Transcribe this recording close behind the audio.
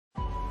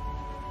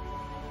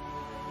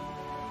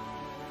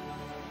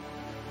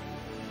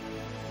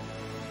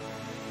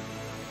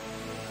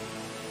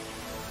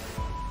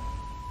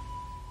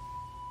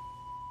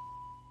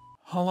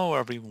Hello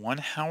everyone,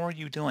 how are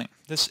you doing?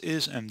 This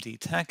is MD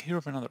Tech here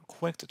with another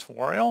quick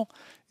tutorial.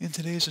 In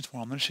today's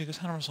tutorial, I'm going to show you guys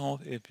how to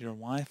resolve if your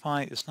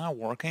Wi-Fi is not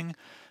working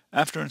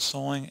after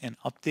installing an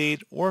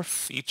update or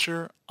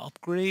feature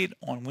upgrade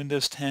on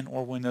Windows 10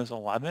 or Windows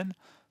 11.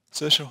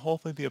 So this should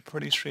hopefully be a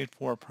pretty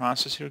straightforward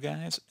process here,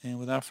 guys. And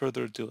without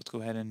further ado, let's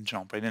go ahead and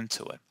jump right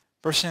into it.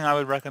 First thing I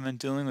would recommend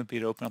doing would be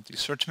to open up the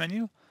search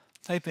menu,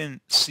 type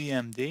in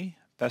CMD,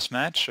 best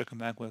match, should come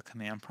back with a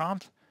command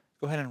prompt.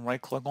 Go ahead and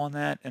right click on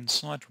that and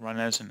select Run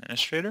as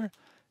Administrator.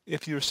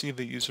 If you receive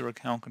a user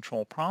account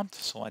control prompt,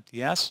 select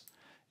Yes.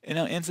 And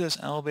now into this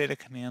elevated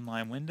command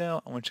line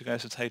window, I want you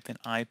guys to type in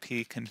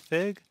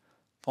ipconfig,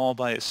 followed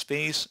by a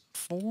space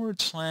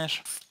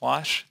 /flush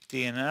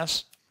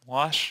DNS.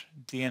 Flush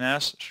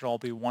DNS should all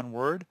be one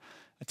word.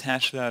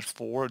 Attached to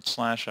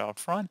that / out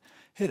front.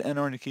 Hit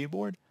Enter on your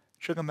keyboard.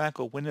 Should come back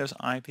with Windows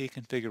IP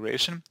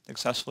configuration,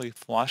 successfully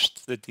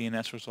flushed the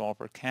DNS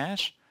resolver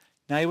cache.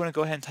 Now you want to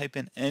go ahead and type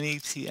in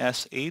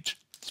NETSH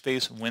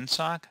space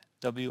winsock,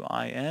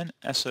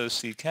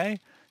 WINSOCK,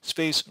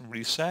 space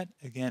reset,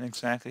 again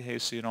exactly how you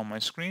see it on my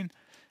screen.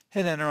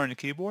 Hit enter on your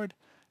keyboard.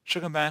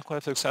 Should come back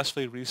with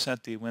successfully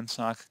reset the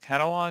winsock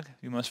catalog.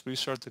 You must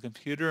restart the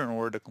computer in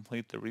order to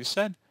complete the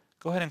reset.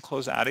 Go ahead and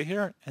close out of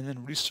here and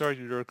then restart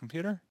your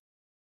computer.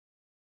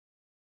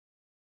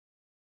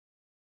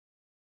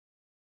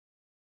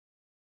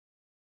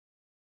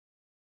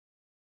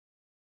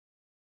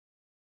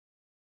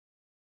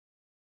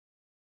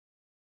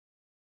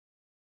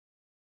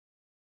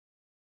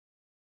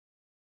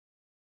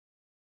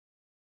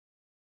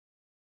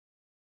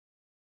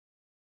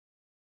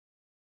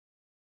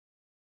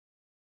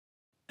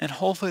 And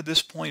hopefully at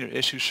this point your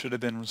issue should have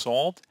been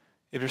resolved.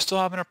 If you're still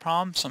having a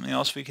problem, something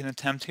else we can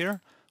attempt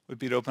here would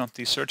be to open up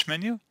the search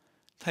menu,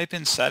 type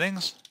in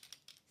settings,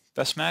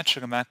 best match should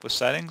come back with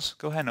settings.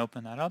 Go ahead and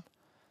open that up.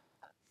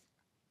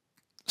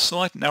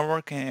 Select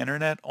network and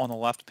internet on the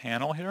left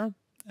panel here.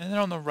 And then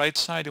on the right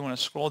side, you want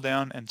to scroll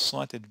down and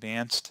select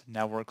advanced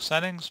network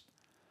settings.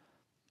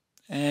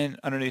 And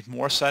underneath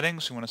more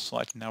settings, you want to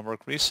select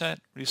network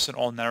reset. Reset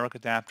all network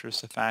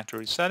adapters to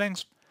factory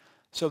settings.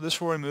 So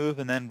this will remove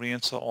and then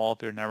reinstall all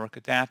of your network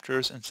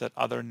adapters and set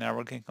other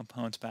networking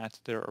components back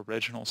to their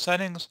original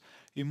settings.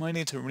 You might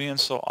need to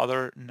reinstall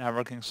other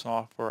networking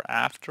software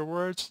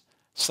afterwards,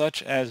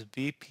 such as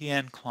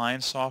VPN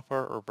client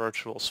software or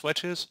virtual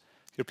switches.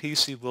 Your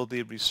PC will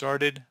be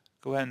restarted.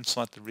 Go ahead and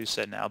select the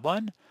Reset Now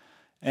button.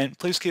 And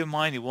please keep in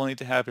mind you will need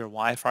to have your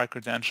Wi-Fi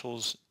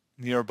credentials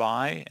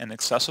nearby and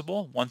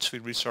accessible. Once we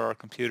restart our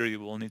computer, you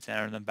will need to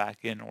enter them back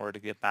in order to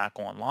get back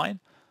online.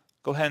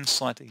 Go ahead and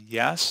select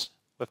Yes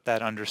with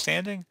that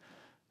understanding.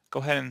 Go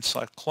ahead and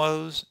select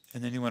Close,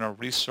 and then you want to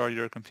restart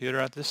your computer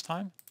at this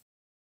time.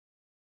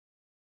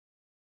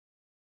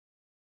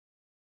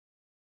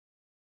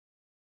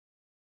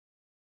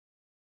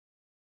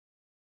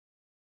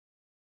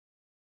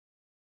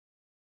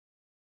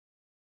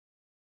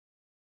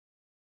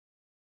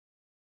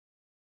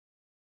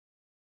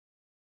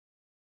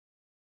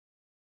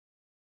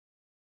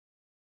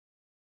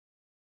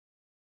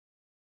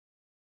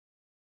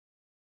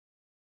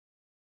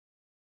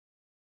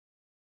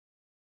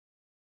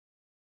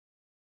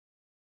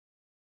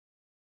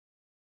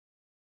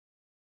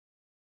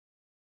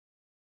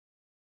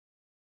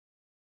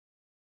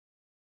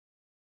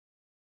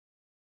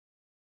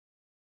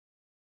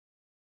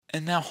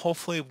 And now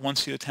hopefully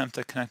once you attempt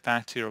to connect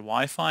back to your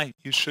Wi-Fi,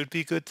 you should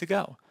be good to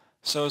go.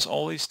 So as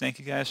always, thank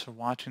you guys for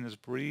watching this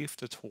brief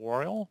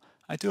tutorial.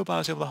 I do hope I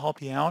was able to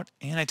help you out,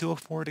 and I do look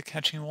forward to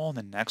catching you all in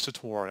the next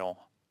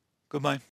tutorial. Goodbye.